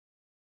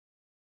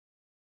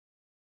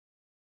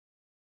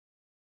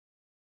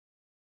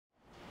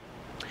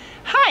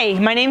Hi,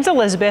 my name's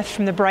Elizabeth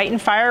from the Brighton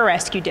Fire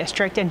Rescue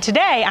District, and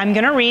today I'm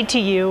going to read to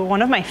you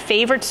one of my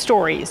favorite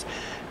stories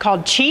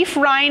called Chief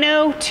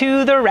Rhino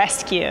to the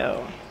Rescue.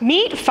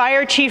 Meet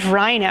Fire Chief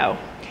Rhino.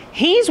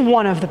 He's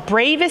one of the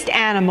bravest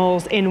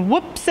animals in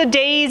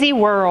whoops-a-daisy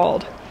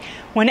world.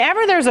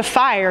 Whenever there's a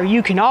fire,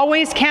 you can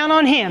always count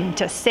on him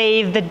to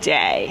save the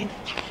day.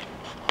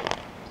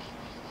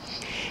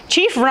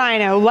 Chief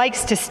Rhino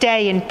likes to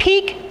stay in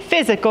peak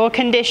physical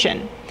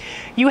condition.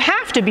 You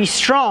have to be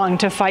strong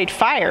to fight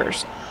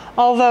fires,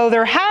 although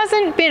there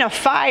hasn't been a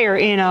fire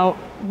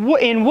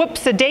in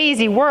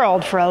whoops-a-daisy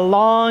world for a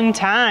long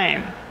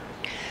time.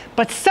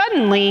 But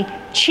suddenly,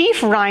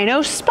 Chief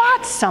Rhino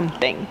spots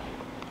something.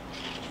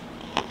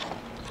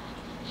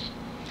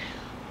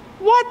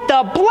 "What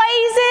the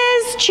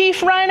blazes?"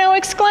 Chief Rhino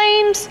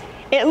exclaims.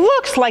 "It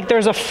looks like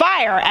there's a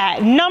fire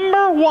at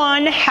number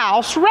 1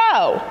 House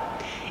Row.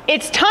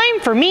 It's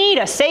time for me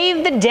to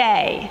save the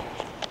day."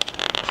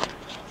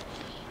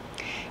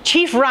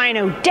 Chief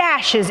Rhino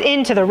dashes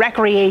into the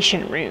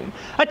recreation room.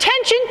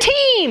 "Attention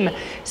team!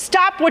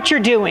 Stop what you're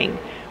doing.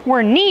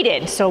 We're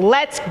needed, so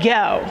let's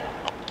go."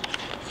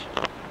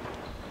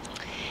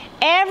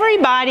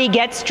 Everybody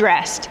gets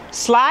dressed,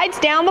 slides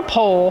down the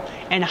pole,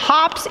 and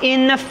hops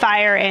in the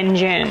fire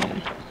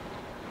engine.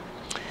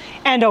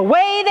 And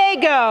away they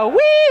go.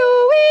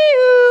 "Wee-oo,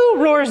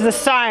 wee-oo," roars the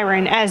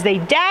siren as they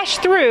dash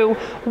through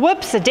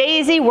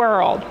whoops-a-daisy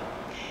world.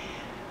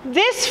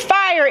 "This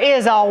fire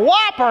is a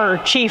whopper,"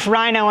 Chief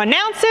Rhino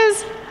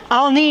announces.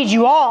 "I'll need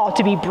you all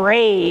to be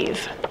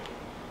brave."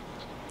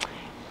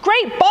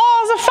 "Great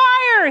balls of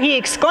fire!" he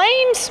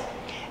exclaims.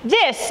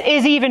 "This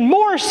is even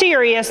more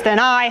serious than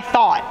I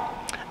thought.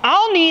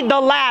 I'll need the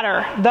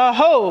ladder, the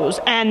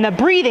hose, and the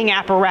breathing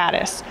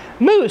apparatus.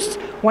 Moose,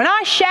 when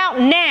I shout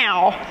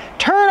now,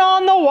 turn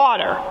on the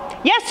water."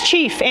 "Yes,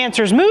 Chief,"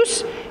 answers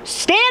Moose.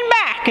 "Stand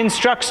back,"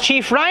 instructs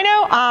Chief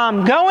Rhino.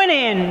 "I'm going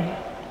in."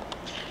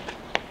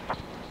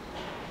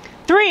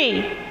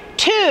 3,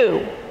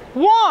 2,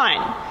 1.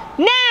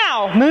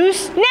 "Now,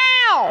 Moose,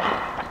 now!"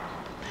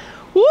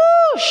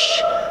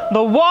 Whoosh!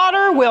 The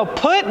water will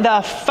put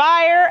the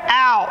fire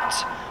out.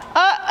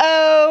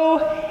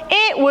 Uh-oh!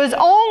 It was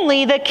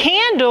only the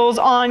candles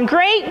on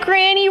Great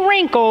Granny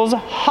Wrinkle's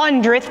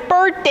 100th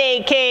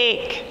birthday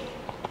cake.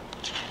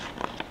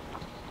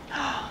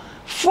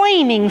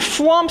 "Flaming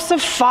flumps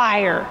of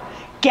fire,"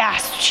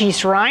 gasped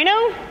Chief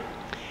Rhino.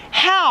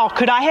 "How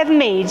could I have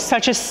made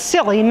such a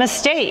silly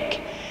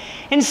mistake?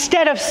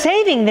 Instead of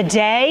saving the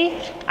day,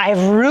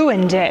 I've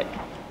ruined it."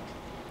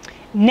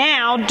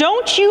 "Now,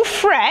 don't you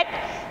fret,"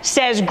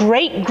 says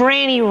Great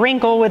Granny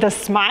Wrinkle with a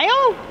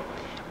smile.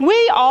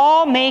 "We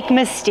all make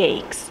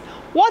mistakes.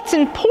 What's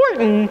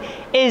important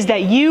is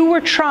that you were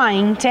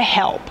trying to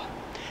help."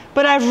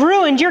 "But I've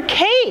ruined your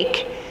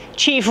cake,"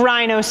 Chief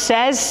Rhino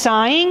says,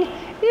 sighing.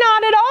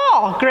 "Not at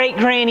all," Great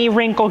Granny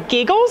Wrinkle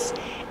giggles.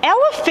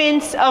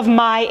 "Elephants of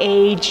my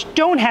age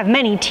don't have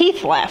many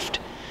teeth left,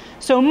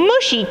 so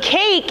mushy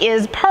cake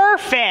is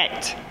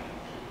perfect."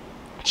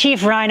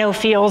 Chief Rhino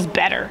feels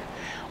better.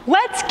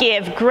 "Let's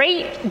give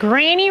Great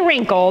Granny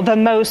Wrinkle the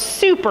most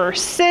super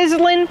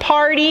sizzling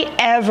party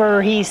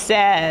ever," he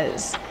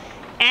says.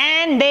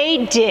 And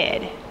they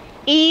did,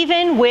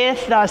 even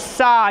with the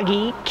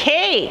soggy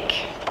cake.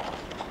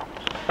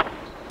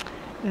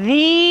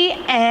 The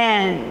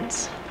end.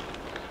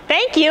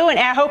 Thank you, and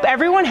I hope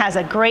everyone has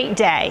a great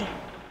day.